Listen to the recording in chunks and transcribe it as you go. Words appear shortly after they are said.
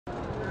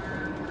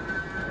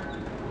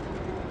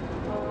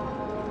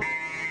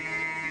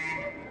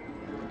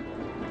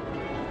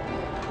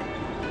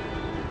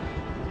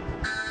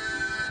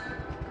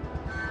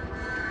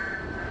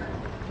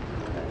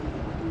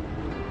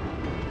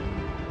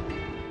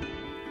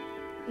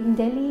In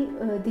Delhi,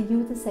 the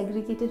youth is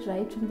segregated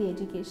right from the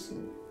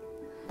education.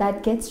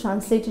 That gets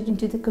translated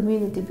into the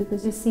community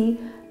because you see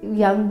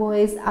young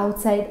boys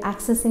outside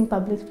accessing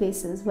public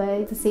places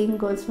where the same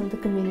girls from the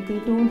community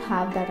don't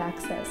have that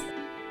access.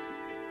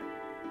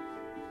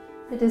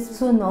 It is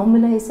so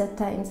normalized at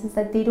times is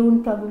that they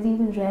don't probably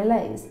even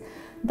realize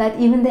that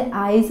even their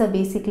eyes are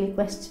basically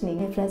questioning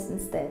their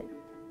presence there.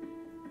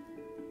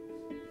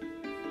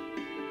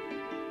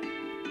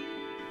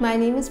 My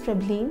name is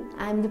Prableen.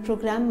 I am the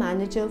program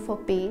manager for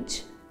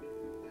PAGE.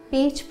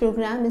 PAGE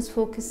program is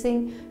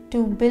focusing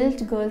to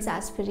build girls'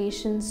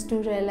 aspirations to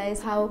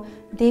realize how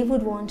they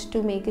would want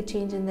to make a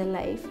change in their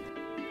life.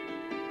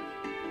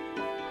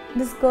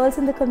 These girls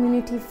in the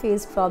community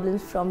face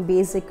problems from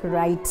basic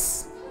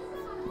rights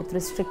with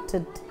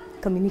restricted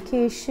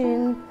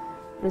communication,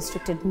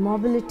 restricted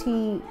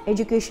mobility,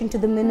 education to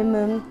the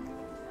minimum.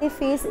 They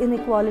face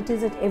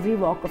inequalities at every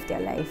walk of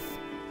their life.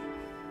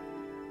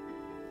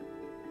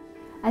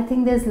 I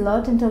think there's a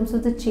lot in terms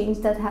of the change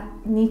that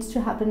needs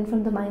to happen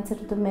from the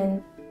mindset of the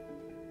men.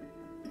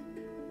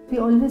 We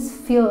always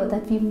fear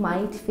that we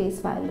might face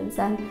violence,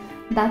 and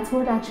that's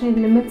what actually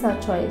limits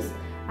our choice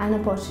and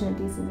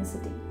opportunities in the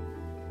city.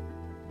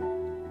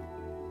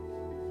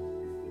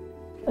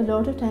 A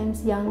lot of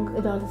times young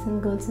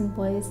adolescent girls and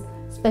boys,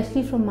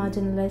 especially from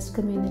marginalized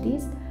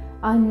communities,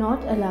 are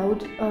not allowed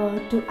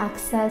to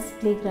access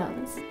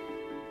playgrounds.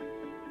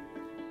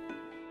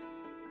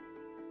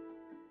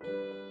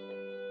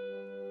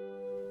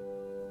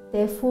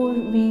 Therefore,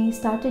 we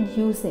started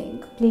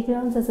using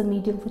playgrounds as a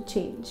medium for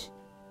change.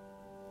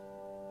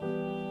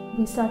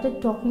 We started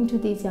talking to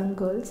these young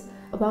girls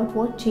about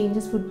what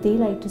changes would they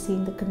like to see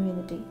in the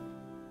community.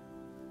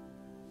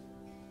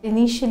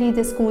 Initially,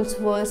 the schools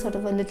were sort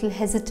of a little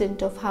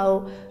hesitant of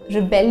how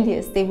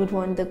rebellious they would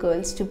want the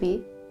girls to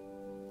be.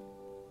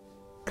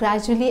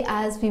 Gradually,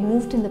 as we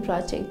moved in the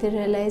project, they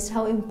realized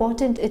how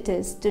important it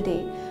is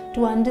today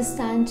to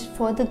understand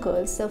for the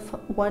girls of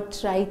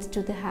what rights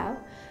do they have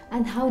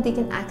and how they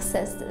can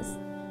access this.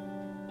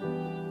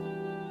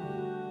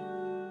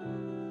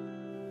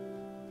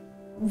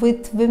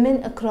 With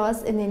women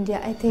across in India,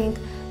 I think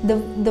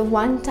the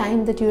one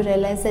time that you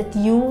realize that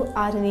you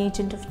are an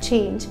agent of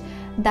change,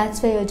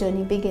 that's where your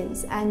journey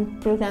begins,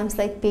 and programs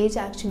like PAGE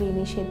actually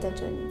initiate that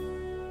journey.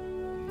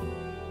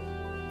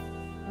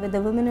 With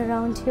the women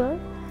around here,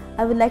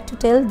 I would like to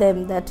tell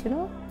them that,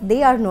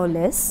 they are no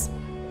less.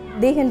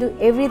 They can do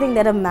everything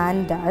that a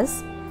man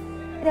does.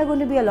 There are going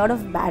to be a lot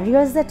of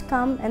barriers that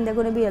come, and there are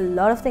going to be a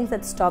lot of things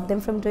that stop them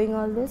from doing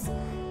all this.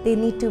 They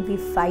need to be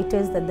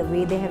fighters that the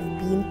way they have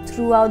been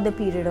throughout the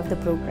period of the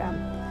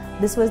program.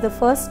 This was the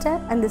first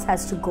step, and this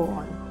has to go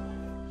on.